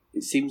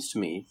It seems to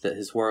me that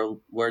his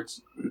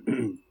words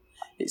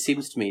it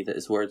seems to me that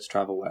his words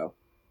travel well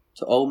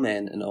to all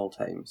men in all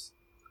times.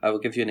 I will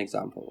give you an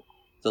example.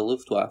 The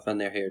Luftwaffe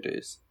and their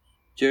hairdos.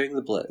 During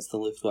the Blitz, the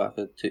Luftwaffe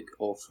took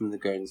off from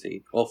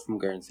Guernsey,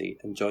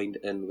 and joined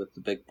in with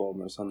the big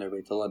bombers on their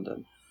way to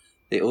London.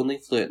 They only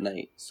flew at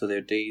night, so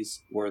their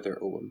days were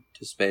their own,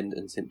 to spend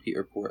in St.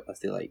 Peter Port as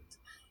they liked.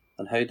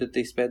 And how did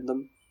they spend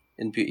them?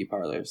 In beauty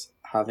parlours,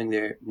 having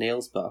their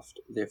nails buffed,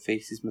 their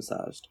faces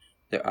massaged,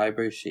 their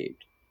eyebrows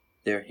shaped,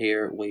 their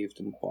hair waved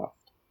and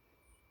coiffed.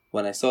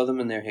 When I saw them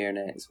in their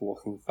hairnets,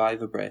 walking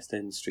 5 abreast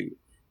down the street,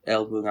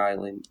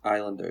 elbowing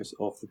islanders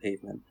off the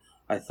pavement,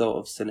 I thought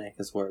of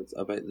Seneca's words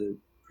about the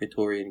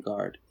Praetorian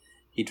Guard.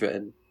 He'd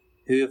written,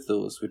 "Who of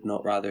those would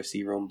not rather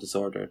see Rome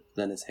disordered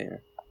than his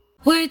hair?"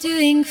 We're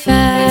doing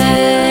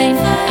fine,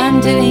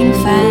 I'm doing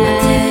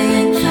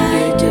fine,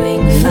 you're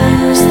doing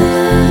fine, we're still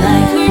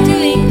alive. We're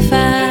doing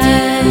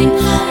fine,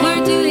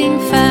 we're doing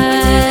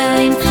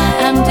fine,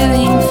 I'm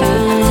doing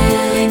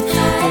fine,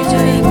 you're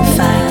doing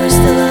fine, we're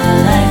still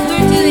alive.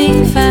 We're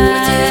doing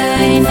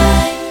fine.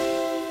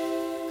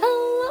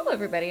 Hello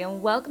everybody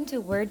and welcome to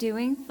We're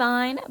Doing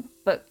Fine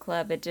Book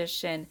Club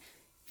Edition.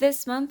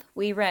 This month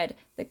we read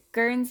The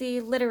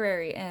Guernsey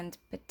Literary and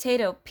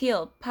Potato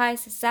Peel Pie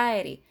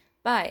Society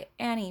by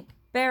Annie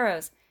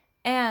Barrows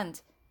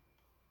and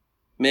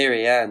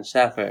Mary Ann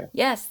Schaffer.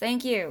 Yes,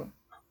 thank you.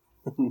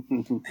 I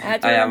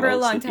had to remember a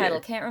long title.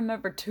 Can't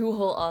remember 2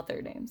 whole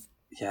author names.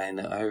 Yeah, I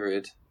know, I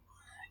rude.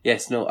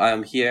 Yes, no, I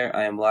am here.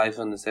 I am live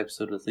on this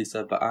episode with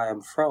Lisa, but I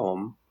am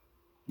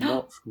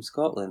not from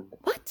Scotland.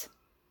 What?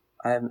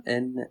 I am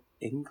in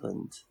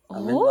England.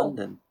 I'm in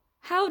London.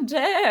 How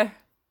dare!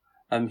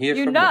 I'm here.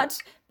 You're not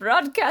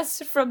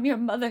broadcast from your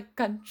mother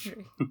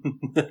country.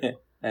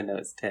 I know,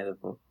 it's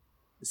terrible.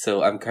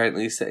 So I'm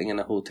currently sitting in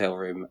a hotel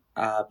room,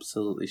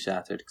 absolutely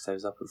shattered because I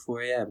was up at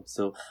 4 a.m.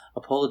 So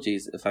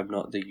apologies if I'm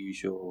not the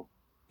usual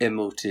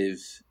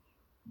emotive,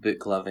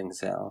 book-loving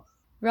self.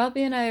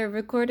 Robbie and I are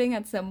recording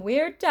at some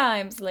weird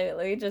times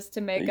lately just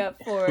to make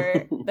up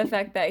for the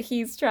fact that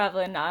he's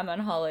traveling, I'm on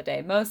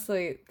holiday.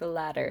 Mostly the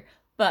latter,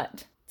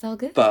 but it's all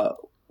good. But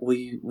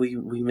we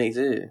may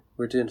do.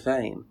 We're doing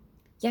fine.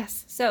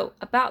 Yes, so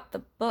about the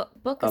book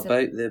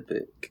the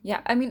book. Yeah,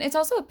 I mean, it's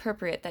also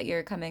appropriate that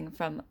you're coming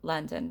from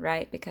London,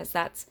 right? Because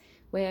that's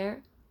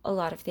where a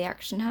lot of the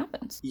action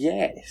happens.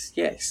 Yes.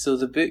 So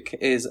the book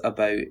is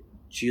about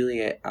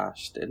Juliet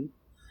Ashton.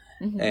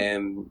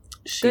 Mm-hmm.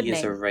 She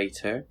is a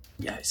writer.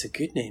 Yeah, it's a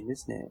good name,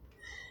 isn't it?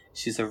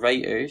 She's a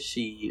writer.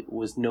 She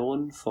was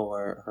known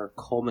for her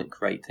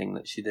comic writing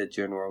that she did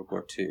during World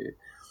War II.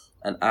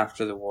 And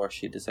after the war,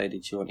 she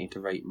decided she wanted to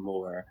write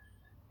more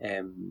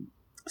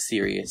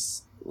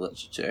serious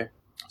literature.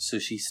 So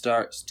she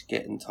starts to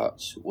get in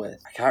touch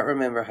with... I can't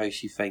remember how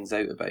she finds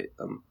out about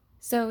them.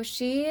 So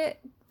she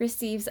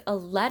receives a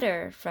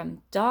letter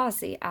from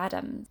Dawsey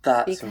Adams.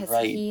 That's because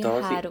right, he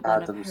Dawsey had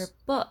Adams. One of her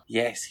books.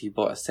 Yes, he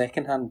bought a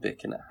second-hand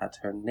book and it had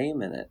her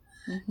name in it.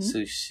 Mm-hmm.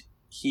 So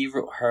he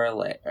wrote her a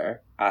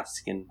letter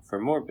asking for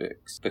more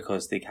books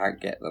because they can't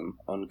get them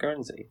on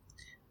Guernsey.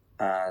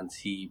 And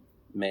he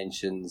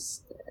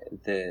mentions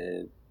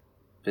the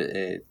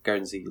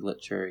Guernsey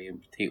Literary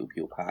and Potato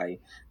Peel Pie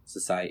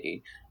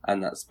Society,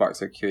 and that sparks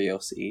her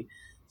curiosity.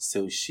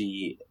 So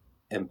she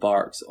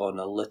embarks on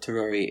a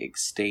letter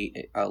exchange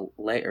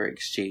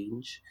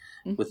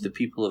with the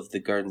people of the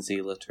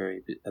Guernsey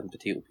Literary and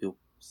Potato Peel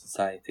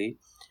Society.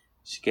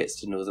 She gets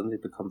to know them, they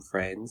become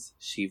friends,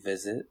 she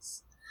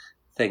visits,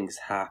 things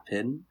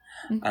happen,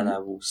 and I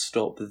will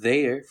stop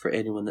there for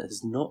anyone that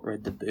has not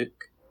read the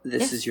book.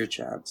 This is your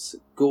chance.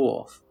 Go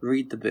off,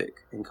 read the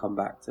book, and come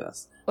back to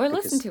us. Or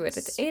listen to it.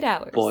 It's 8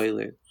 hours.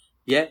 Spoiler.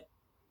 Yeah.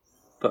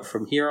 But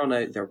from here on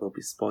out, there will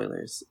be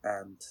spoilers.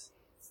 And,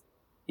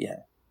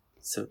 yeah.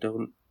 So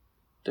don't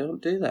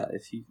do that.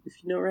 If you've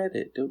not read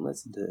it, don't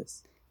listen to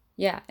this.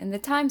 Yeah, and the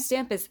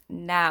timestamp is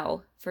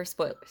now for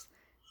spoilers.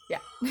 Yeah.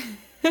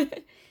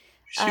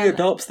 She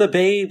adopts the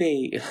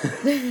baby.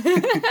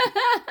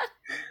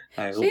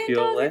 I hope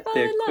you'll let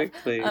there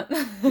quickly.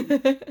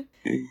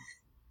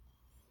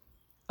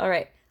 All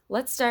right,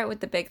 let's start with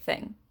the big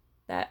thing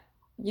that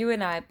you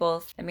and I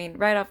both,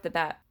 right off the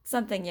bat,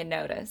 something you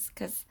notice,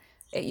 because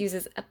it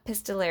uses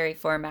epistolary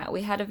format.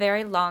 We had a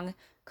very long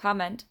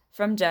comment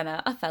from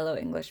Jenna, a fellow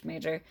English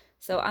major,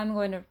 so I'm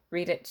going to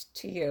read it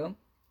to you,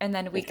 and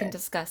then we can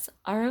discuss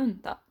our own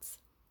thoughts.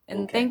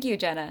 And thank you,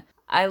 Jenna.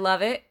 I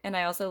love it, and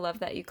I also love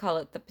that you call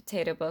it the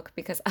potato book,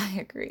 because I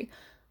agree.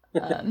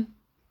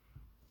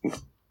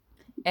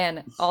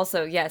 And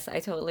also, yes,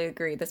 I totally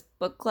agree. This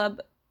book club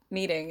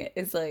meeting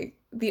is like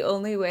the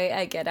only way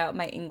I get out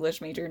my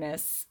English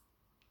majorness.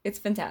 It's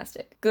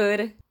fantastic.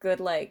 Good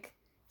like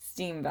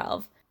steam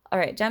valve. All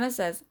right, Jenna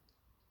says,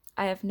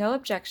 I have no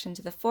objection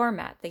to the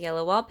format. The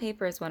Yellow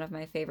Wallpaper is one of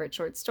my favorite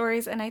short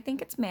stories, and I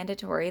think it's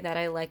mandatory that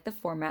I like the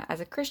format as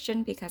a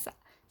Christian because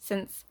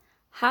since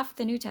half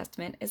the New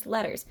Testament is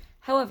letters.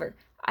 However,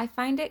 I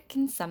find it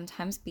can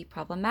sometimes be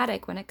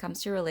problematic when it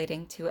comes to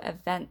relating to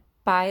events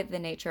by the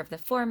nature of the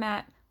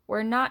format.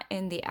 we're not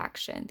in the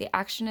action. The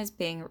action is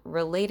being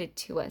related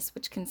to us,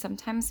 which can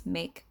sometimes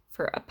make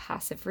for a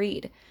passive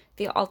read.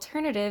 The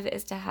alternative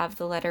is to have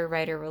the letter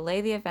writer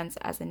relay the events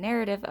as a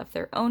narrative of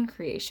their own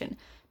creation,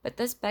 but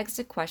this begs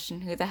to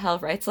question who the hell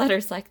writes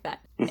letters like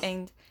that,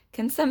 and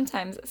can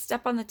sometimes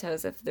step on the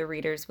toes of the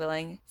reader's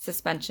willing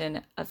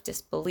suspension of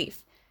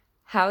disbelief.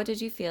 How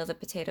did you feel the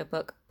Potato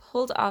Book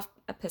pulled off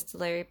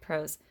epistolary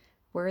prose?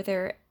 Were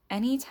there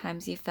any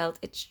times you felt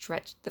it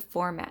stretched the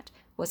format?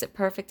 Was it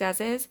perfect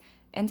as is?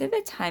 And did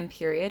the time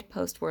period,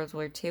 post-World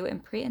War II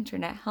and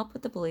pre-internet, help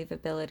with the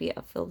believability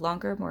of the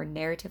longer, more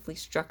narratively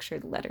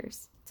structured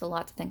letters? It's a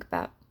lot to think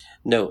about.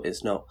 No,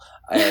 it's not.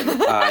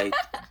 I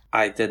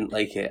didn't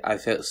like it. I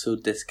felt so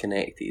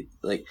disconnected.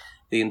 Like,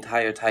 the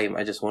entire time,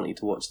 I just wanted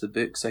to watch the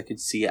book so I could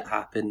see it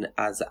happen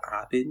as it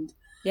happened.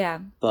 Yeah.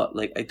 But,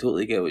 like, I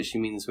totally get what she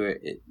means where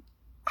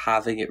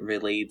having it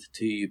relayed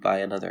to you by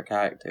another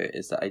character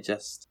is that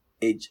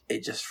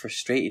it just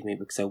frustrated me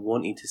because I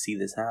wanted to see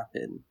this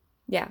happen.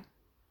 Yeah.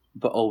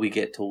 But all we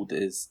get told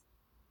is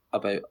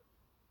about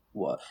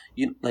what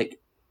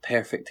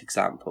perfect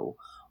example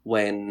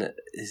when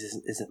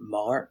is it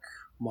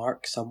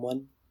Mark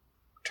someone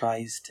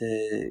tries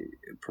to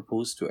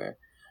propose to her,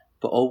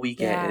 but all we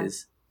get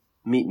is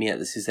meet me at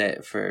the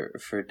Suzette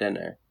for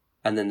dinner,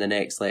 and then the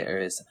next letter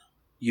is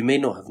you may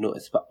not have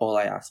noticed, but all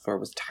I asked for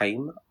was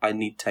time. I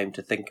need time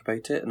to think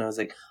about it, and I was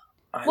like,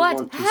 I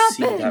want to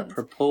see that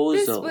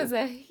proposal. This was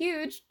a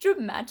huge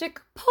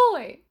dramatic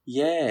point.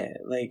 Yeah,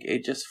 like,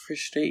 it just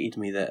frustrated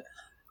me that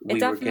we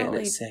were getting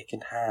it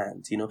second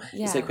hand, you know?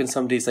 Yeah. It's like when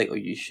somebody's like, oh,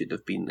 you should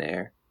have been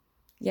there.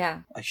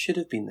 Yeah. I should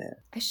have been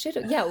there. I should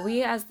have. Yeah,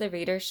 we as the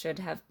reader should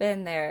have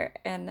been there.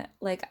 And,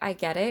 like, I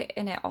get it.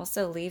 And it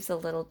also leaves a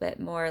little bit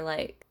more,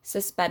 like,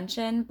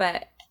 suspension.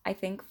 But I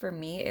think for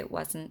me, it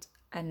wasn't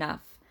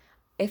enough.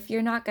 If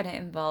you're not going to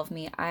involve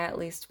me, I at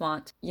least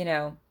want,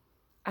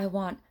 I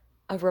want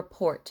a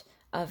report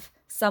of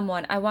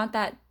someone. I want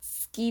that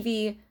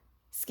skeevy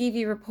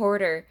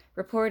reporter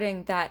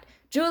reporting that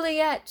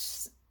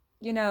Juliet,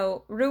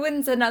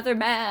 ruins another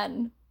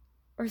man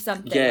or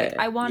something. Yeah, like,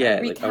 I want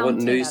a recounting I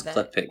want news of it.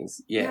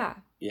 clippings. Yeah.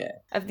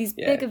 Of these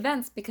big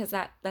events, because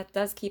that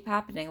does keep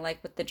happening,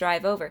 like with the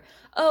drive over.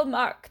 Oh,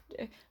 Mark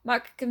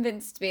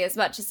convinced me as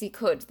much as he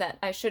could that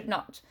I should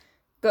not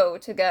go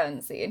to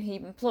Guernsey, and he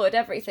employed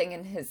everything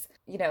in his,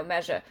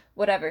 measure,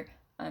 whatever.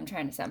 I'm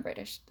trying to sound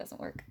British. Doesn't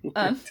work.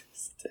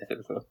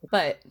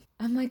 But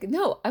I'm like,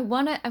 no, I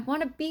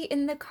wanna be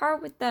in the car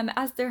with them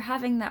as they're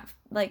having that,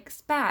 like,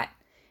 spat.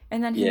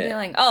 And then he'd be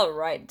like, all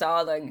right,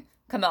 darling,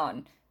 come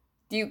on.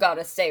 You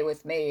gotta stay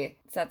with me.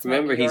 That's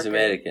Remember, he's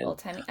American.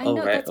 I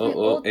know, right.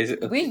 Is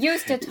it? We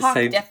used to talk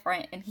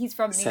different, and he's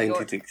from New York.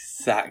 Sounded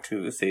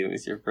exactly the same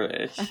as you're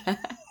British.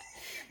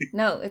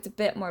 No, it's a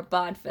bit more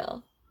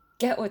vaudeville.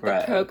 Get with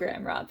the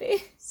program,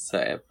 Robbie.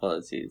 Sorry,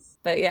 apologies.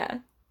 But yeah.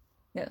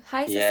 No,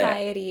 high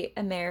society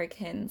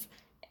Americans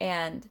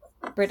and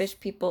British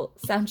people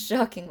sound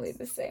shockingly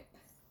the same.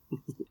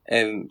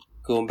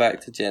 Going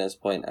back to Jenna's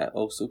point, I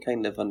also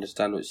kind of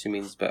understand what she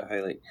means about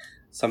how, like,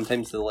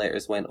 sometimes the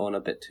letters went on a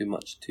bit too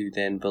much to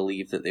then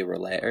believe that they were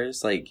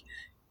letters. Like,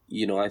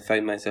 I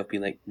found myself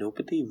being like,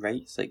 nobody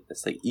writes like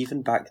this. Like,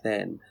 even back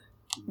then,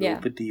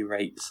 nobody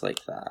writes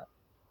like that.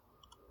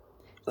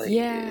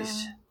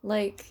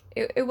 Like,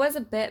 it was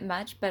a bit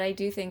much, but I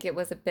do think it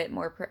was a bit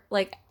more,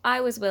 I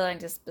was willing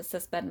to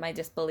suspend my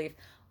disbelief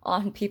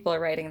on people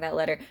writing that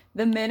letter.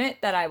 The minute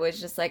that I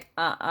was just like,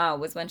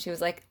 was when she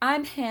was like,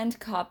 I'm hand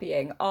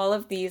copying all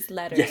of these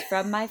letters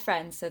from my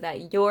friends so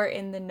that you're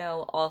in the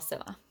know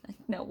also. I'm like,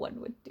 no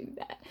one would do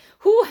that.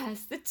 Who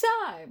has the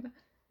time?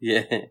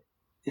 Yeah.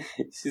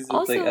 She's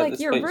also, like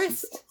your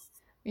wrist.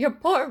 Your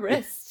poor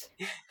wrist.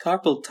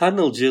 Carpal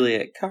tunnel,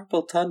 Juliet.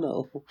 Carpal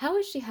tunnel. How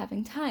is she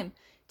having time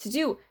to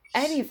do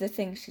any of the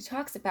things she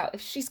talks about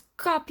if she's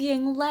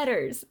copying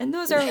letters? And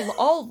those are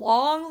all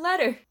long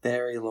letters.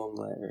 Very long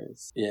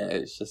letters. Yeah,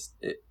 it's just,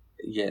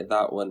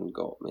 that one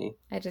got me.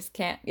 I just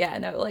can't,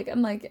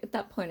 I'm like, at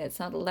that point, it's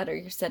not a letter,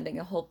 you're sending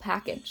a whole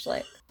package,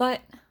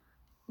 but,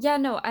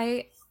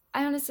 I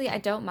honestly, I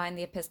don't mind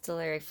the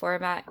epistolary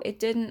format. It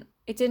didn't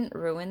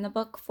ruin the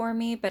book for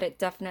me, but it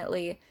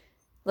definitely,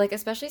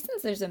 especially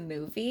since there's a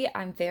movie,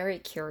 I'm very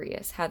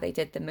curious how they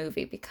did the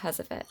movie because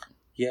of it.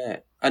 Yeah,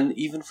 and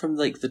even from,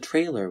 the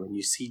trailer, when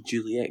you see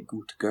Juliet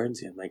go to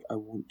Guernsey, I'm like, I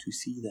want to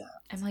see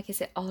that. I'm like,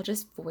 is it all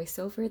just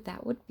voiceover?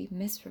 That would be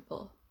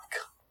miserable.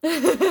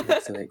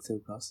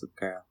 XOXO Gossip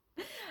Girl.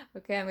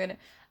 Okay, I'm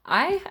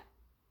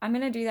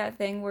gonna do that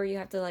thing where you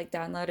have to,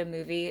 download a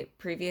movie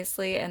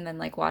previously and then,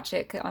 watch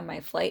it on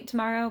my flight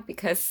tomorrow,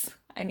 because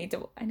I need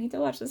to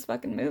watch this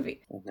fucking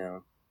movie. I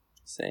know.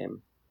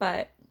 Same.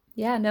 But,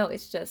 yeah, no,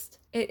 it's just,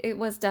 it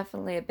was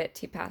definitely a bit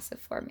too passive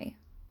for me.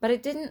 But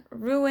it didn't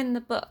ruin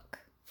the book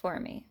for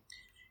me.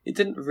 It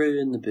didn't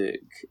ruin the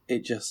book.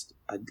 It just,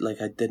 I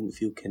didn't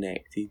feel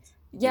connected.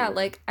 Yeah,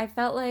 I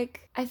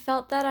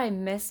felt that I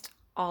missed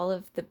all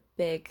of the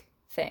big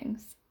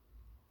things.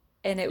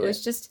 And it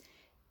was just,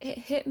 it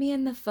hit me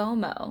in the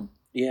FOMO.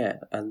 Yeah,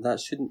 and that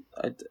shouldn't,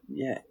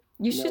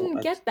 You No, shouldn't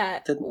I get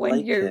that didn't when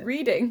like you're it.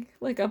 reading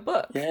like a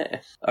book.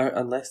 Yeah, or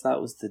unless that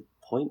was the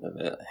point of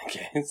it, I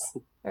guess.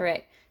 All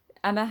right.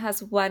 Emma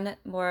has one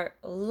more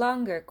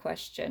longer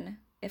question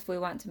if we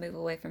want to move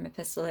away from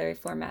epistolary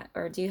format,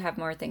 or do you have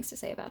more things to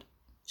say about it?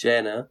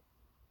 Jenna.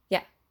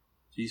 Yeah.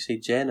 Did you say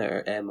Jenna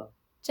or Emma?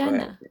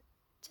 Jenna. Right.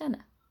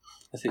 Jenna.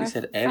 I thought you Our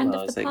said friend Emma. of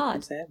I was the like, pod.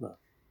 who's Emma?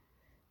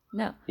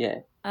 No. Yeah.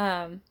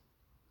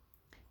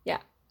 Yeah.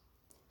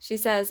 She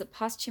says,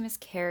 posthumous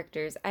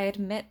characters. I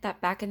admit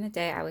that back in the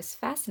day I was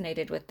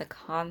fascinated with the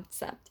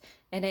concept,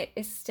 and it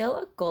is still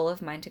a goal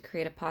of mine to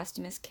create a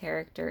posthumous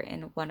character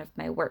in one of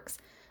my works.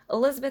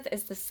 Elizabeth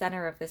is the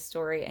center of this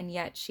story, and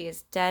yet she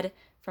is dead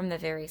from the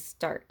very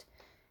start.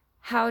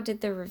 How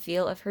did the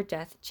reveal of her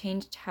death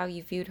change how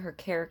you viewed her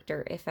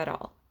character, if at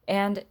all?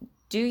 And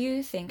do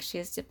you think she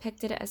is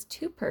depicted as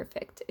too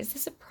perfect? Is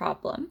this a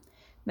problem?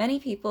 Many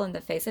people in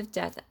the face of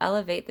death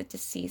elevate the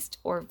deceased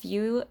or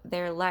view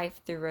their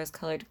life through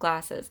rose-colored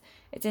glasses.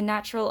 It's a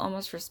natural,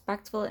 almost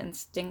respectful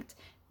instinct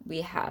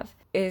we have.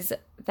 Is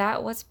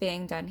that what's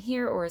being done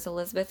here, or is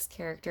Elizabeth's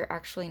character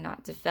actually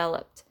not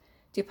developed?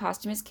 Do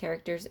posthumous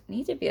characters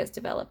need to be as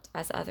developed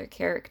as other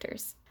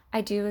characters?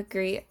 I do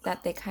agree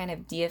that they kind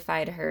of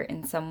deified her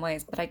in some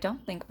ways, but I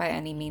don't think by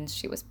any means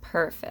she was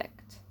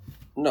perfect.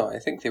 No, I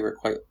think they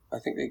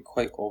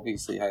quite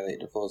obviously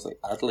highlighted her flaws. Like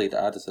Adelaide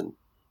Addison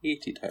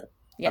hated her.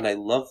 Yeah. And I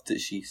loved that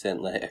she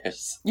sent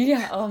letters.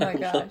 Yeah, oh my I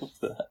gosh.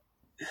 loved that.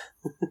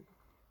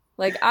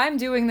 Like, I'm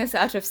doing this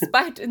out of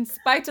spite and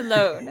spite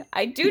alone.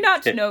 I do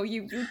not know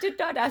you. You did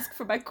not ask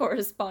for my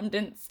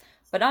correspondence,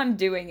 but I'm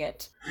doing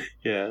it.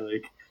 Yeah,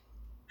 like,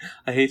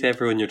 I hate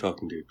everyone you're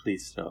talking to.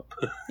 Please stop.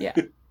 Yeah.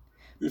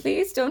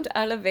 Please don't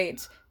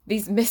elevate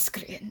these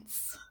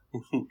miscreants.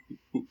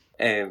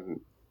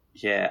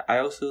 Yeah, I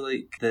also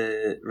like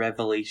the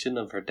revelation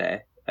of her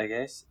death, I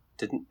guess.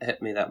 Didn't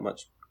hit me that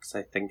much because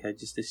I think I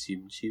just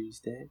assumed she was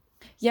dead.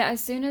 Yeah,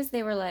 as soon as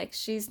they were like,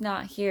 she's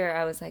not here,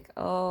 I was like,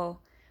 oh,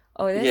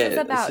 this is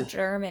about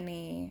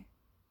Germany.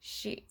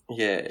 She's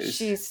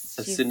it's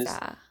as soon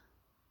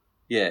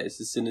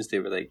as they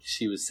were like,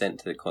 she was sent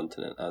to the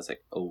continent, I was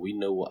like, oh, we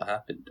know what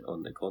happened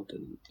on the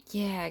continent.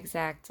 Yeah,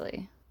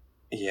 exactly.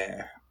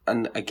 Yeah,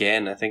 and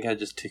again, I think I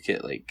just took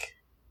it like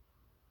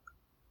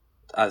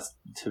as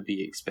to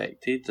be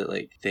expected, that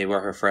like they were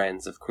her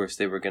friends. Of course,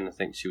 they were going to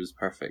think she was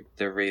perfect.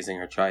 They're raising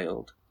her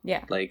child.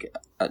 Yeah. Like,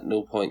 at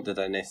no point did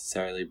I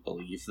necessarily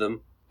believe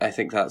them. I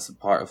think that's a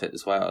part of it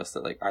as well, is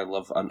that like I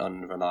love an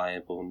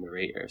unreliable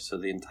narrator. So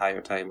the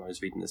entire time I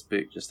was reading this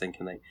book, just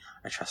thinking like,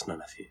 I trust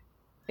none of you.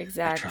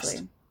 Exactly. I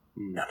trust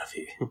none of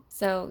you.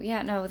 So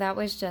yeah, no, that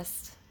was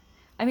just,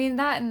 I mean,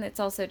 that, and it's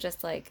also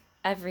just like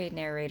every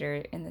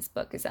narrator in this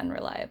book is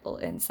unreliable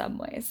in some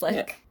ways.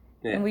 Like,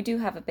 Yeah. and we do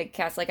have a big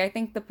cast. Like, I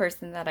think the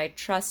person that I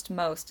trust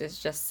most is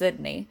just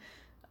Sydney.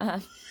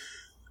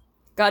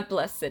 God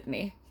bless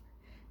Sydney.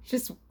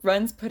 Just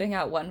runs putting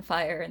out one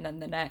fire and then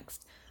the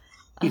next.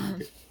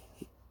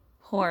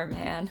 Poor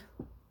man.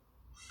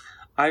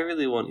 I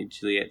really wanted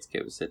Juliet to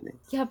get with Sydney.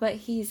 Yeah, but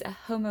he's a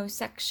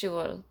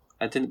homosexual.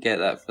 I didn't get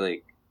that for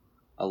like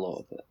a lot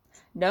of it.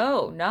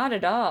 No, not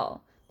at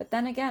all. But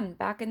then again,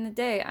 back in the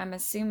day, I'm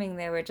assuming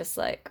they were just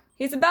like,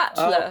 he's a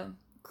bachelor.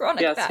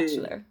 Chronic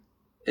bachelor.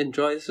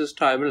 Enjoys his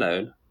time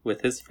alone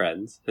with his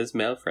friends, his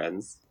male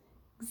friends.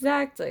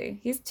 Exactly.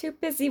 He's too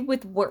busy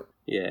with work.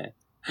 Yeah.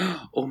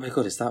 Oh my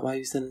god, is that why he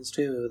was in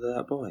Australia with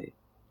that boy?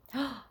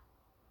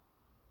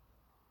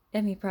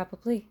 Emmy,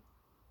 probably.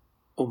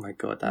 Oh my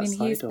god, that's I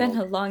mean, he's been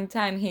a long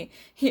time. He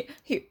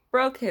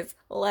broke his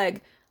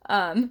leg.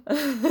 Oh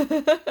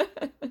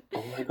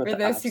my god, for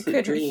those who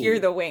couldn't hear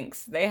the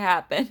winks, they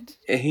happened.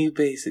 He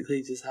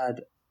basically just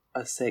had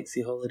a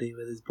sexy holiday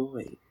with his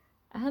boy.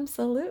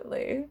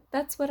 Absolutely.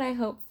 That's what I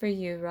hope for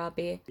you,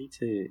 Robbie. Me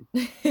too.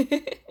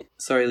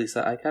 Sorry,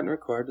 Lisa, I can't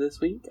record this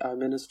week.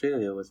 I'm in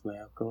Australia with my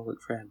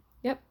alcoholic friend.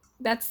 Yep,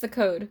 that's the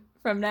code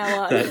from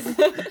now on.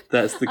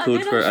 That's the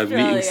code for I'm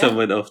meeting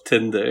someone off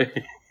Tinder.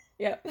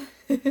 Yep.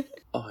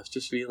 Oh, I've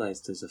just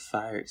realised there's a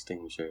fire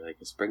extinguisher, like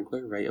a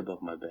sprinkler, right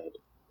above my bed.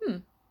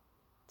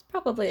 It's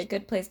probably a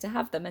good place to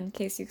have them in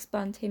case you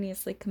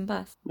spontaneously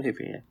combust.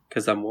 Maybe, yeah.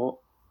 Because I'm what?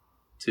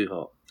 Too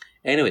hot.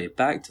 Anyway,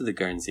 back to the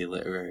Guernsey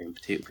Literary and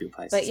Potato Peel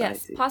Pie Society. But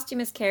yes,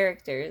 posthumous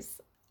characters.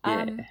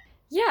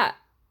 Yeah,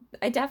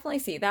 I definitely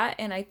see that.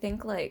 And I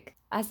think, like,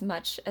 as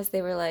much as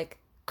they were like,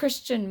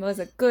 Christian was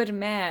a good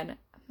man,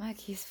 I'm like,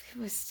 he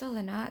was still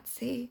a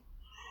Nazi.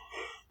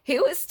 He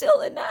was still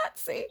a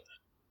Nazi.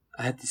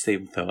 I had the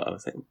same thought. I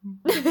was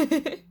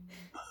like...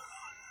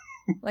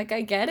 Like,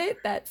 I get it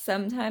that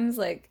sometimes,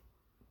 like,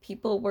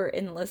 people were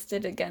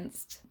enlisted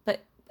against,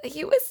 but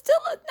he was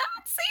still a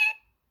Nazi.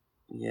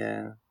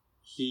 Yeah.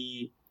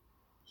 He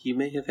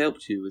may have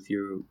helped you with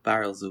your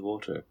barrels of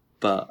water,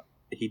 but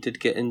he did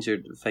get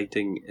injured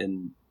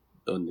fighting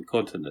on the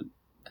continent.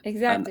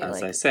 Exactly. And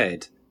as I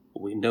said,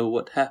 we know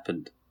what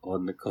happened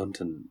on the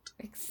continent.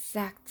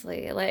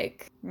 Exactly.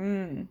 Like,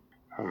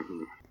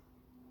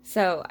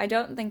 So I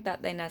don't think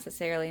that they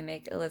necessarily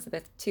make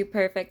Elizabeth too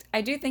perfect.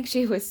 I do think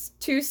she was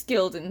too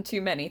skilled in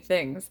too many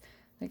things.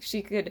 Like,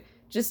 she could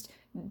just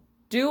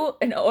do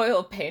an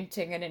oil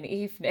painting in an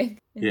evening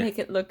and Yeah. make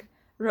it look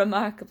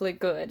remarkably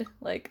good.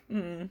 Like,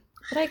 But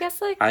I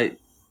guess, like,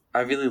 I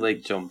really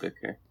like John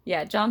Booker.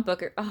 yeah, John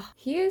Booker. Oh,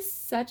 he is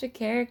such a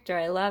character.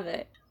 I love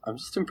it. I'm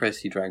just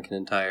impressed he drank an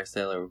entire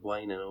cellar of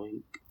wine in a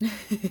week.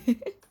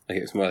 Like,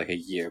 it was more like a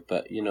year,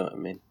 but you know what I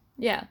mean.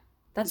 Yeah,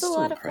 that's I'm a so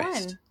lot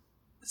impressed. of fun.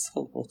 It's a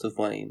lot of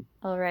wine.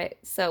 All right,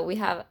 so we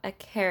have a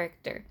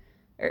character.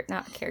 Or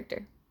not a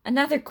character.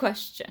 Another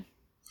question.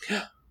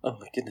 Oh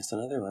my goodness,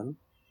 another one.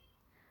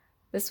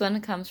 This one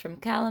comes from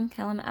Callum.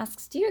 Callum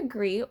asks, do you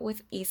agree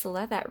with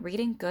Isola that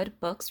reading good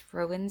books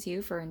ruins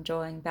you for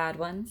enjoying bad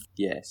ones?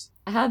 Yes.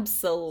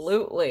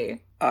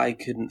 Absolutely. I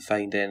couldn't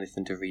find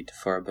anything to read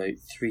for about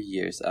 3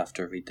 years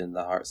after reading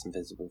The Heart's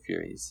Invisible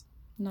Furies.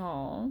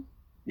 No.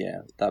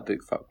 Yeah, that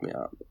book fucked me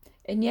up.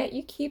 And yet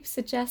you keep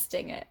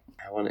suggesting it.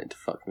 I want it to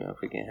fuck me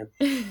up again.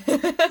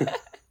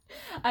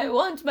 I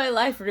want my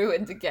life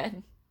ruined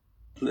again.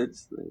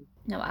 Literally.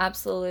 No,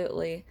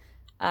 absolutely.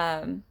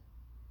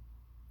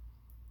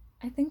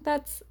 I think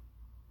that's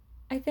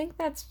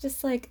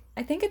just like,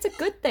 I think it's a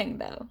good thing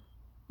though.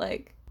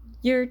 Like,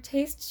 your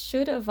taste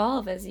should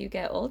evolve as you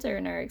get older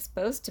and are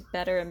exposed to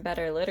better and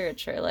better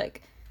literature.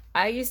 Like,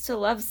 I used to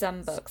love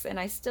some books and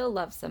I still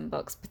love some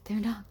books, but they're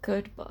not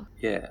good books.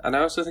 Yeah, and I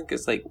also think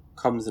it's like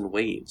comes in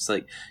waves.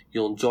 Like,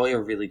 you'll enjoy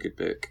a really good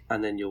book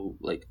and then you'll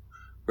like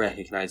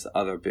recognize that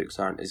other books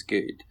aren't as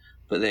good.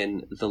 But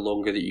then the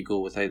longer that you go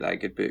without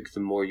that good book, the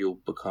more you'll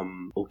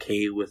become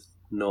okay with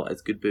not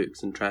as good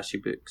books and trashy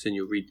books, and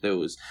you'll read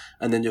those,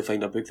 and then you'll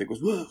find a book that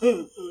goes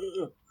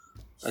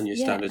and your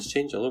Yeah. standards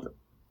change all over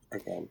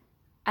again.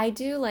 I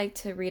do like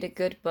to read a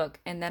good book,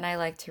 and then I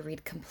like to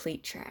read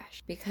complete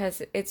trash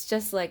because it's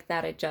just like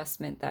that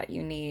adjustment that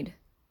you need.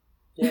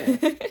 Yeah.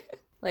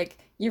 Like,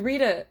 you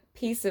read a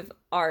piece of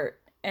art,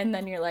 and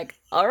then you're like,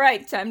 all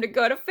right, time to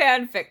go to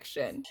fan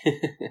fiction.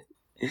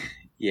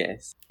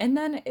 Yes. And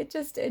then it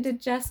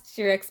adjusts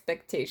your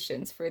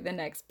expectations for the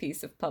next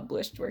piece of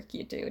published work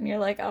you do. And you're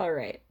like, all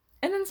right.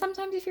 And then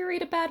sometimes if you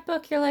read a bad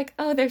book, you're like,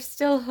 oh, there's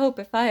still hope.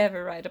 If I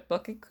ever write a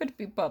book, it could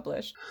be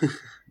published.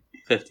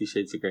 50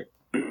 Shades of Grey.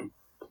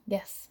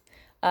 Yes.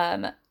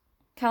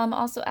 Callum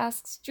also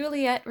asks,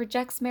 Juliet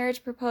rejects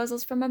marriage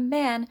proposals from a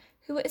man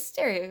who is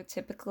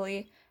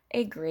stereotypically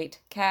a great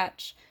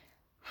catch.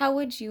 How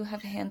would you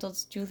have handled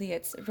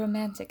Juliet's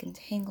romantic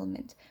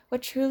entanglement?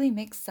 What truly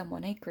makes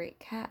someone a great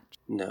catch?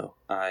 No,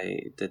 I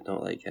did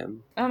not like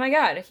him. Oh my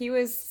god, he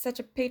was such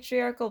a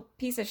patriarchal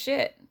piece of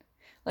shit.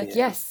 Like, Yeah.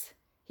 yes,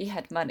 he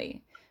had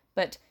money,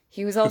 but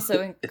he was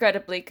also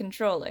incredibly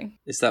controlling.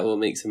 Is that what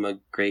makes him a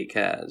great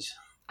catch?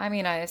 I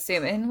mean, I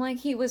assume. And, like,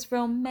 he was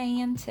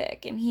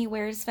romantic, and he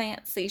wears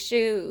fancy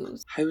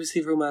shoes. How is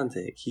he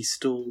romantic? He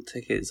stole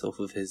tickets off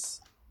of his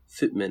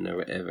footman or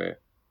whatever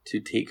to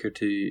take her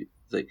to,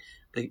 like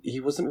he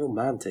wasn't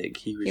romantic.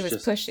 He was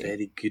just pushy.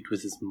 very good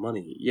with his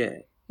money. Yeah.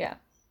 Yeah.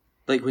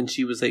 Like when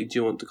she was like, do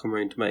you want to come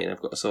round to mine?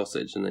 I've got a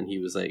sausage. And then he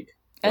was like,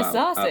 A wow,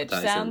 sausage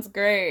appetizing. sounds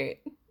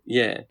great.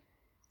 Yeah.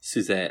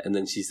 Suzette. And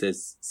then she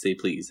says, say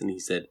please. And he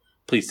said,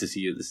 pleased to see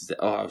you. This is it.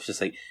 Oh, I was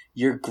just like,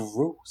 you're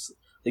gross.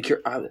 Like,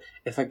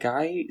 if a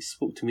guy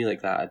spoke to me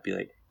like that, I'd be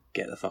like,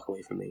 get the fuck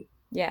away from me.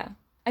 Yeah.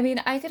 I mean,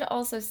 I could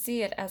also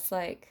see it as,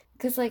 like,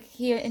 because, like,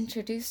 he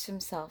introduced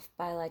himself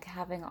by, like,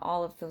 having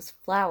all of those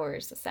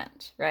flowers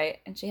sent, right?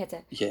 And she had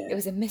to, Yeah. it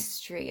was a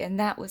mystery, and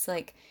that was,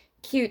 like,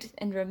 cute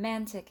and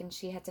romantic, and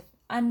she had to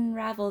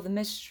unravel the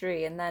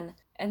mystery, and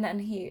then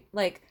he,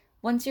 like,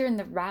 once you're in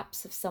the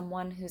wraps of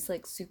someone who's,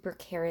 like, super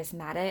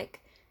charismatic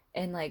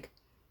and, like,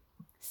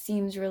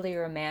 seems really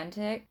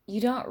romantic, you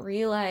don't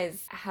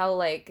realize how,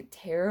 like,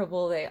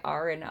 terrible they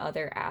are in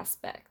other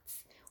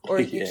aspects. Or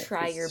you Yeah,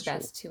 try this your is true.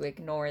 best to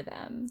ignore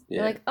them. Yeah.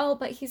 You're like, oh,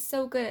 but he's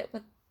so good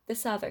with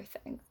this other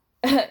thing.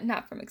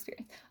 Not from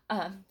experience.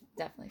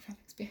 Definitely from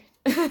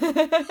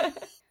experience.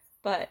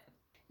 But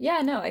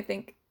yeah, no, I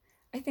think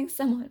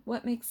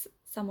what makes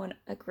someone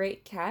a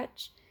great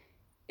catch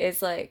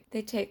is like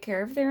they take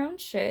care of their own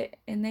shit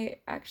and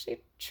they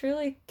actually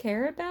truly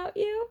care about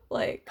you.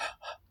 Like,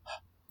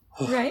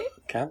 right?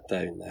 Calm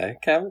down now.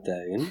 Calm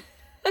down.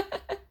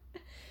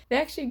 They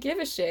actually give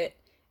a shit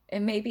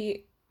and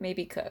maybe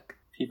cook.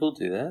 People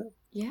do that?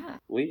 Yeah,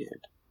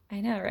 Weird.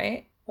 I know,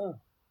 right? Oh.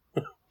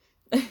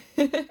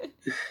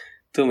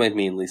 Don't mind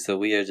me and Lisa.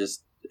 We are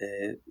just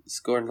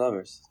scorned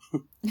lovers.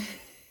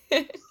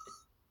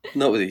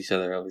 Not with each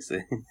other,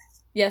 obviously.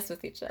 Yes,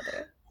 with each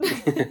other.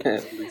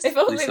 Lisa- If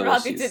only Lisa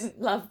Robbie wishes.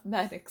 didn't love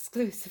men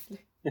exclusively.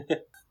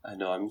 I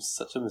know, I'm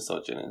such a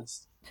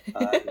misogynist.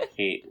 I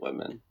hate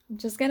women. I'm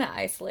just gonna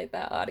isolate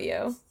that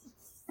audio.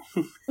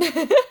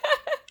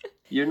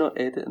 You're not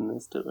editing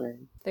this, don't worry.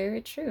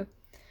 Very true.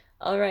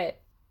 All right,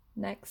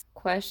 next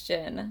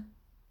question.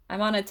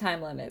 I'm on a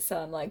time limit, so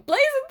I'm like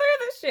blazing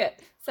through this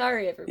shit.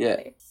 Sorry,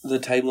 everybody. The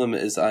time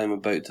limit is I'm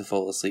about to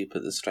fall asleep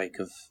at the strike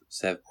of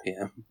 7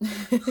 p.m.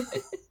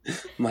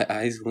 My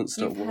eyes won't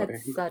stop You've had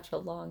watering. such a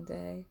long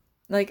day.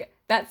 Like,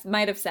 that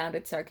might have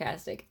sounded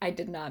sarcastic. I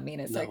did not mean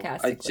it No, I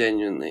sarcastically.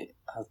 genuinely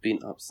have been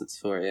up since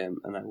 4 a.m.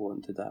 and I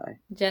want to die.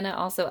 Jenna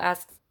also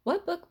asks,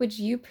 what book would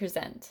you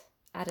present?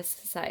 at a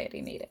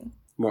society meeting?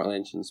 Mortal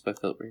Engines by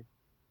Philip Reeve.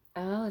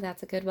 Oh,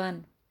 that's a good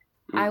one.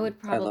 I would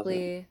I love it.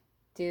 probably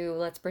do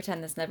Let's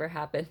Pretend This Never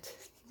Happened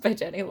by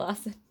Jenny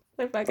Lawson.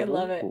 I fucking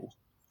love it. Oh,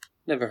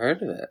 never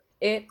heard of it.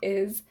 It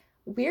is,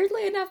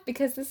 weirdly enough,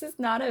 because this is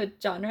not a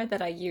genre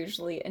that I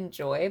usually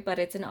enjoy, but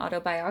it's an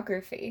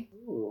autobiography.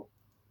 Ooh,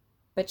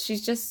 But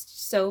she's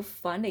just so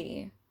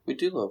funny. we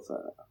do love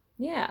that.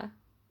 Yeah.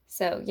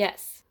 So,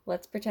 yes,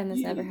 Let's Pretend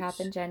This Never Yes.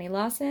 Happened, Jenny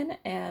Lawson,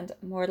 and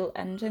Mortal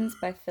Engines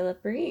by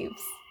Philip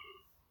Reeves.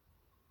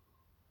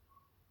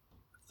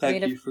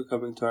 Thank mean, you for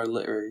coming to our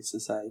literary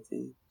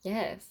society.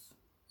 Yes.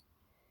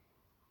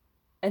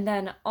 And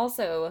then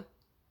also,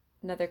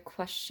 another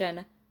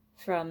question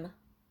from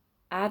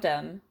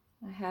Adam.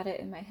 I had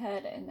it in my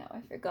head and now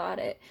I forgot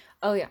it.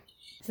 Oh, yeah.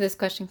 So this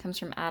question comes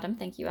from Adam.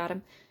 Thank you,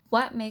 Adam.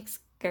 What makes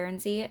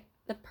Guernsey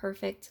the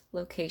perfect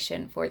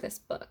location for this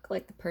book?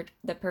 Like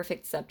the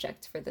perfect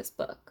subject for this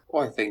book?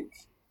 Well, I think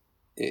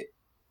it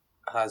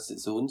has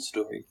its own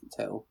story to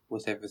tell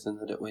with everything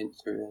that it went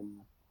through in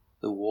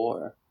the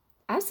war.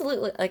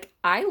 Absolutely. Like,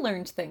 I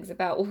learned things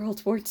about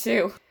World War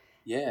II.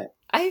 Yeah.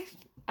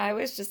 I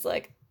was just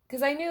like,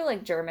 because I knew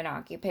like German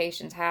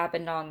occupations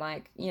happened on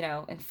like, you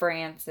know, in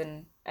France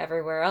and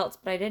everywhere else,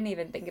 but I didn't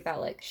even think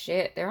about like,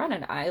 shit, they're on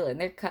an island,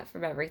 they're cut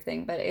from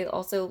everything, but it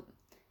also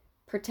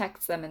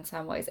protects them in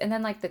some ways. And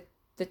then like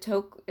the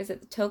toque, is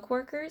it the toque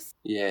workers?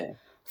 Yeah.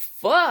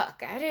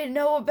 Fuck, I didn't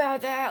know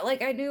about that.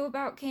 Like, I knew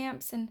about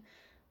camps and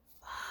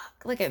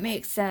fuck, like it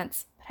makes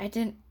sense, but I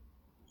didn't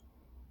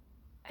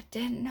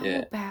know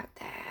about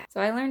that. So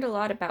I learned a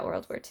lot about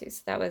World War II,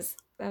 so that was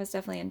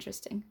definitely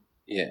interesting.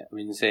 Yeah, I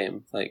mean, the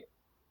same. Like,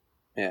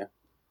 yeah.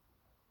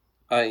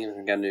 I didn't even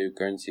think I knew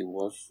Guernsey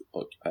was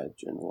occupied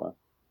during the war.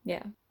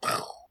 Yeah.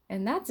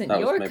 And that's in That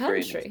your was my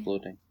brain country.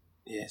 exploding.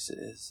 Yes, it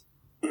is.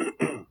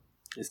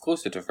 It's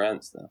closer to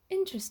France, though.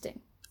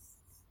 Interesting.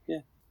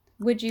 Yeah.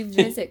 Would you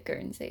visit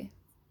Guernsey?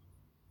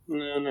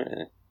 No, not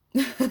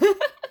really.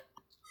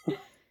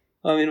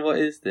 I mean, what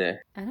is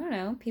there? I don't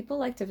know. People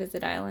like to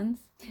visit islands.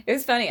 It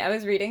was funny. I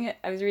was reading it.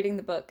 I was reading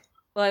the book.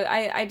 Well,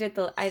 I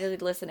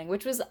did listening,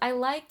 which was, I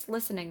liked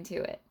listening to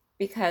it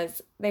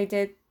because they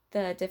did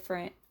the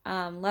different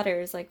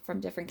letters like from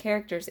different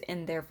characters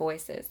in their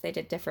voices. They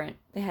had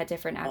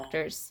different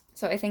actors.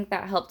 So I think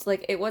that helped.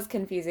 Like, it was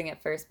confusing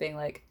at first being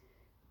like,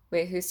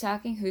 wait, who's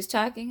talking?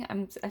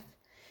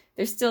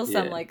 There's still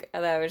some like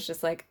that I was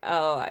just like,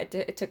 oh,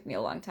 it took me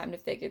a long time to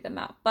figure them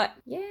out. But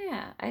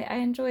yeah, I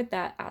enjoyed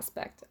that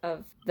aspect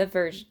of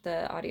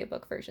the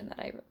audiobook version that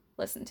I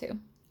listened to.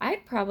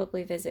 I'd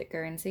probably visit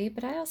Guernsey,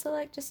 but I also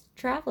like just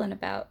traveling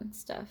about and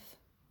stuff.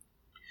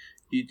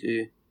 You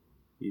do.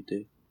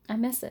 I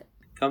miss it.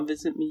 Come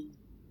visit me.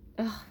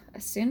 Ugh,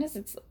 as soon as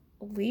it's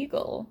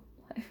legal.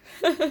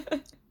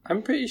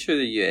 I'm pretty sure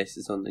the US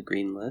is on the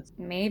green list.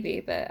 Maybe,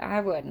 but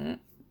I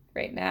wouldn't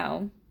right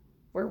now.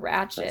 We're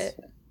ratchet.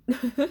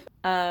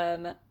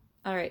 All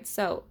right,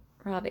 so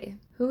Robbie,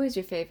 who is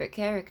your favorite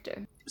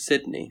character?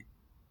 Sydney.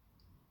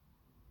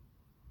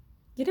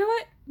 You know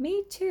what?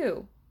 Me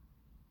too.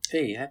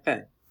 Hey, high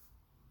five.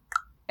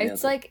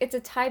 It's like, it's a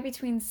tie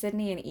between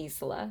Sydney and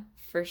Isla,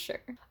 for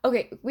sure.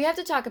 Okay, we have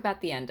to talk about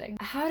the ending.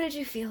 How did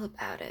you feel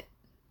about it?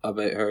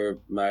 About her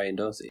marrying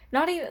Dossie.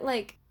 Not even,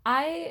 like,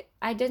 I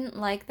didn't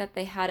like that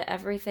they had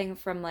everything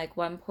from, like,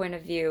 one point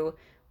of view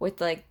with,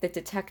 like, the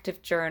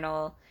detective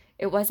journal.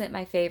 It wasn't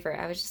my favorite.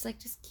 I was just like,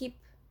 just keep...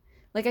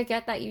 Like, I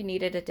get that you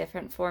needed a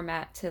different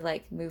format to,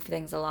 like, move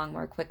things along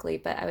more quickly,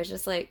 but I was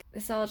just like,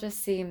 this all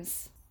just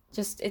seems...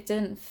 it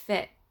didn't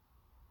fit,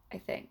 I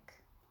think.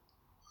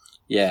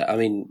 Yeah, I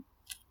mean,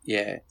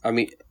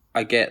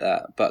 I get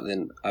that, but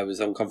then I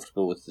was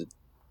uncomfortable with the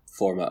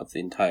format of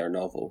the entire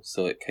novel,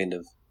 so it kind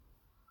of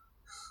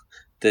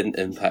didn't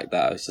impact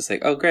that. I was just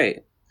like, oh,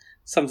 great.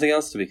 Something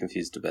else to be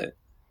confused about.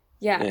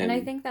 Yeah, and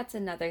I think that's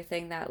another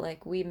thing that,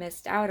 like, we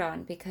missed out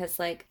on, because,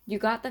 like, you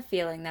got the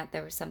feeling that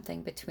there was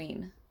something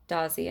between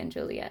Dawsey and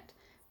Juliet,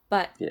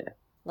 but,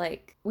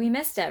 like, we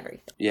missed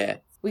everything. Yeah.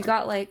 We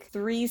got, like,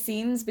 3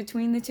 scenes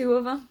between the two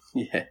of them.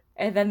 Yeah.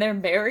 And then they're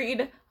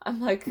married. I'm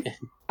like,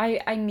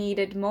 I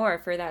needed more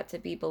for that to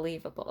be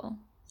believable.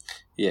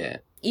 Yeah.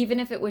 Even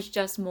if it was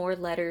just more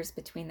letters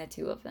between the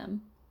two of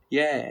them.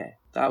 Yeah,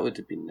 that would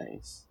have been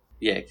nice.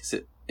 Yeah, because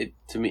it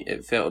to me,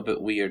 it felt a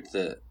bit weird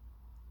that,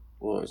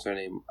 what was her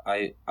name?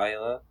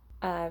 Isla?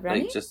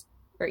 Remy? Like, just...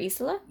 Or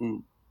Isla?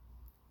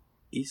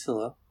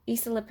 Isla?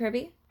 Isla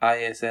Privy?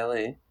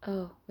 ISLA?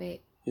 Oh,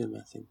 wait. Who am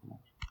I thinking of?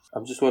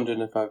 I'm just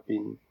wondering if I've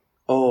been...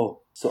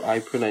 Oh, so I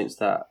pronounced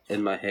that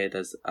in my head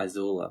as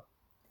Isola.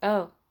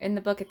 Oh, in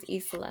the book it's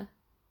Isla.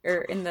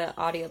 Or in the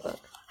audiobook.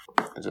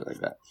 I don't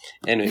like that.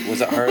 Anyway,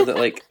 was it her that,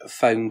 like,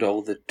 found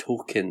all the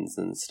tokens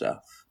and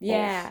stuff?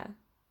 Yeah.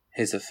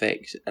 His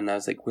effect, and I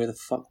was like, where the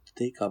fuck did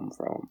they come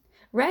from?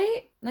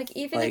 Right? Like,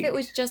 even if it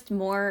was just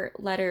more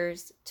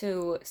letters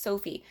to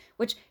Sophie,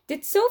 which,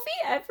 did Sophie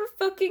ever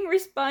fucking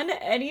respond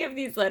to any of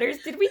these letters?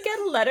 Did we get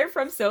a letter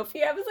from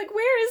Sophie? I was like,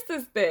 where is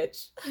this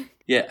bitch?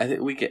 Yeah, I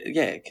think we get,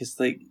 because,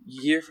 like,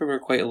 you hear from her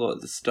quite a lot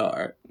at the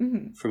start,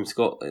 from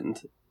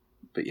Scotland,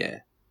 but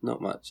yeah,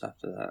 not much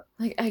after that.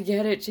 Like, I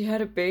get it, she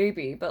had a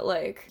baby, but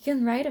like, you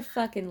can write a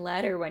fucking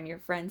letter when your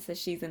friend says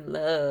she's in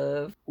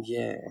love.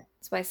 Yeah,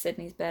 That's why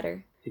Sydney's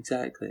better.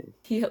 exactly.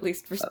 He at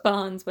least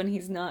responds when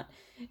he's not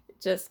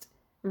just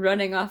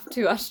running off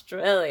to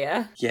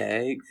Australia.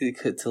 Yeah,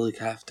 to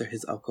look after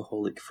his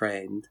alcoholic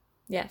friend.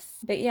 Yes.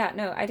 But yeah,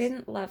 no, I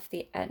didn't love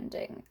the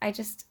ending. I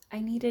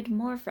needed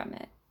more from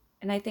it.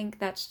 And I think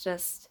that's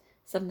just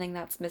something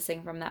that's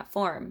missing from that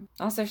form.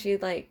 Also, she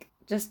like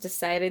just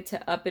decided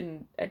to up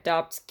and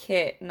adopt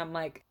Kit, and I'm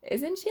like,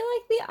 isn't she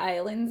like the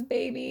island's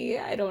baby?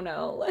 I don't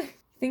know. Like,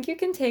 think you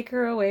can take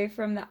her away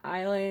from the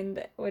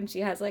island when she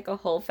has like a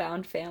whole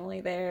found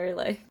family there?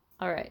 Like,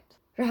 all right,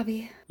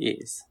 Robbie.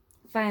 Yes.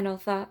 Final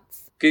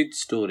thoughts. Good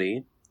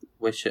story.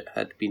 Wish it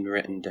had been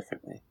written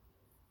differently.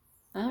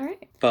 All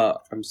right.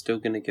 But I'm still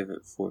going to give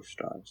it 4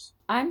 stars.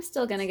 I'm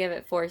still gonna give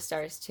it 4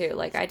 stars too.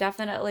 Like, I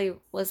definitely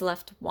was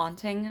left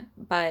wanting,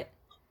 but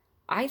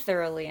I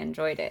thoroughly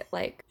enjoyed it.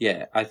 Like,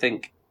 Yeah, I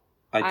think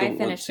I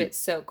finished it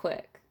so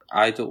quick.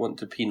 I don't want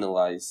to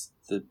penalise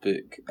the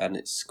book and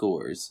its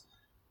scores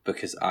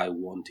because I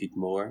wanted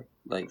more.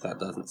 Like, that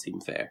doesn't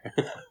seem fair.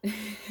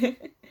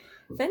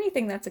 If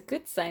anything, that's a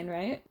good sign,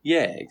 right?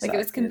 Yeah, exactly. Like, it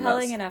was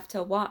compelling That's- enough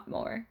to want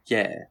more.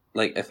 Yeah,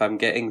 like, if I'm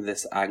getting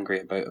this angry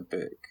about a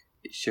book,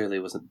 it surely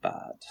wasn't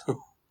bad.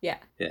 Yeah.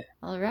 Yeah.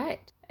 All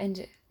right.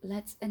 And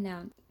let's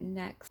announce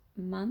next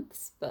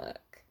month's book.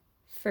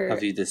 For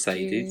Have you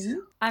decided?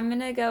 June. I'm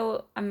gonna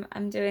go.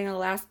 I'm doing a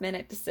last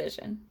minute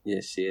decision.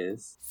 Yes, she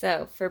is.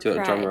 So for Do you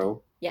want a Pride, drum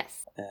roll?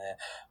 yes,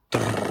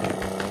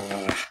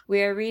 Uh,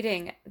 we are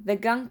reading The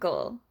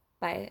Guncle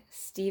by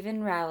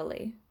Stephen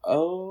Rowley.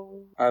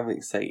 oh, I'm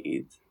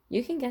excited.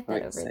 You can get that I'm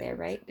over excited. there,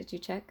 right? Did you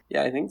check?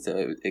 Yeah, I think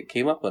so. It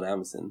came up on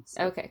Amazon.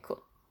 So, Okay,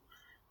 cool.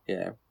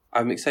 yeah.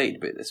 I'm excited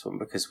about this one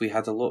because we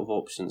had a lot of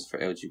options for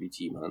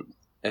LGBTQ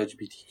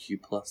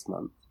plus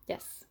month.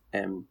 Yes.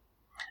 And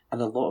a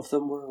lot of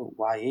them were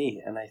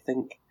YA, and I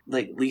think,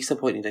 like Lisa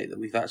pointed out, that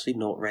we've actually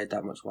not read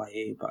that much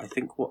YA, but I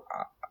think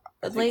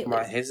I think Lately.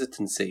 my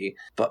hesitancy,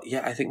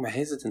 I think my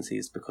hesitancy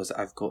is because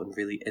I've gotten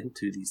really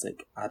into these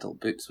like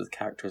adult books with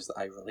characters that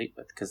I relate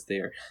with because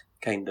they're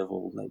kind of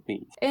old like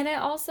me. And it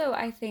also,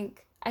 I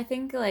think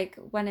like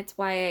when it's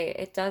YA,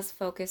 it does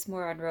focus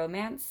more on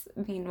romance.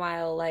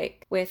 Meanwhile,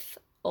 like with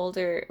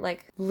older,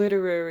 like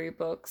literary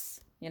books,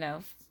 you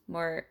know,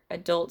 more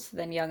adult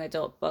than young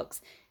adult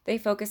books, they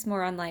focus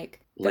more on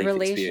like the Life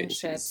relationships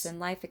experiences. and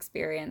life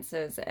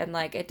experiences. And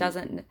like it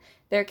doesn't,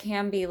 there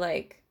can be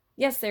like,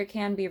 yes, there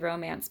can be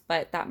romance,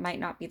 but that might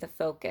not be the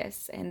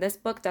focus. And this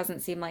book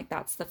doesn't seem like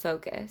that's the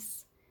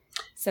focus.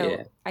 So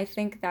Yeah. I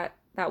think that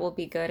will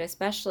be good,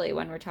 especially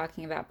when we're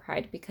talking about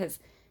Pride, because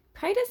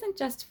Pride isn't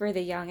just for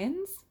the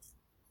youngins.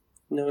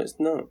 No, it's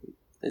not.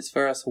 It's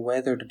for us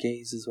weathered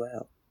gays as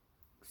well.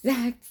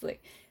 Exactly.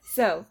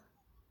 So,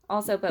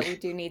 also, but we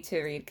do need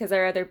to read, because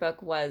our other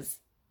book was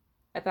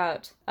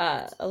about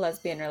a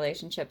lesbian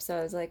relationship. So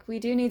I was like, we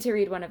do need to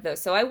read one of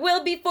those. So I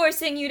will be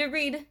forcing you to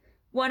read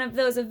one of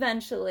those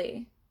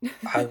eventually.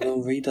 I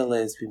will read a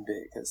lesbian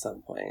book at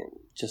some point,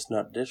 just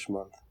not this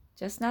month.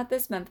 Just not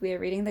this month. We are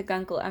reading The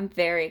Guncle. I'm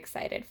very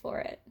excited for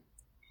it.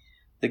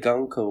 The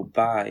Guncle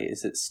by,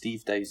 is it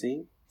Steve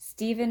Dowsey?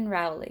 Stephen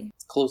Rowley.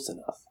 It's close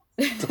enough.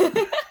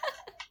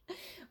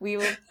 We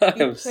will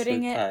I'm be so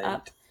putting it tired.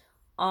 up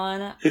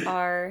on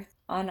our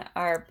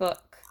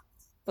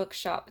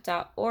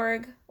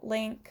bookshop.org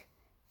link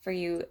for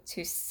you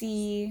to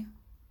see.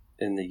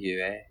 In the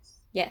US.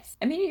 Yes.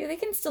 I mean, they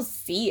can still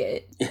see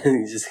it.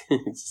 you just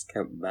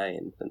can't buy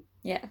anything.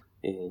 Yeah.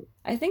 Yeah.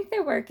 I think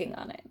they're working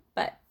on it,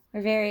 but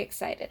we're very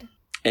excited.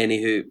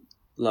 Anywho,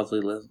 lovely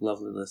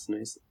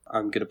listeners,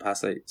 I'm gonna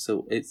pass out.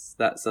 So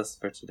that's us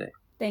for today.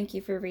 Thank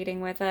you for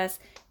reading with us.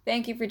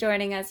 Thank you for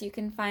joining us. You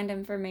can find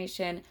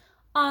information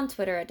on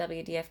Twitter at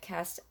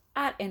WDFcast,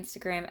 at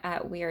Instagram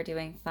at We Are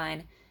Doing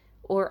Fine,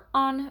 or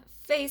on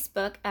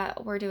Facebook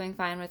at We're Doing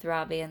Fine with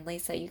Robbie and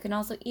Lisa. You can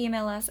also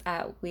email us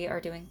at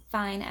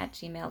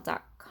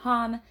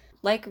wearedoingfine@gmail.com.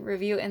 Like,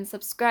 review, and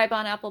subscribe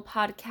on Apple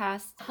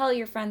Podcasts. Tell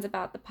your friends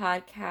about the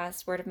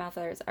podcast. Word of mouth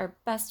is our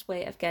best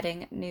way of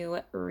getting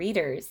new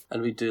readers.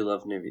 And we do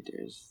love new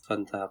readers.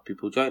 Fun to have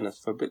people join us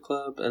for book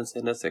club and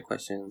send us their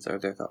questions or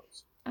their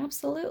thoughts.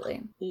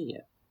 Absolutely.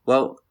 Yeah.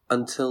 Well,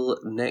 until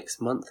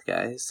next month,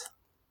 guys.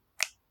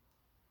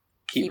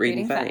 Keep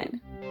reading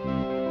fine.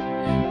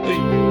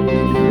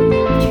 fine.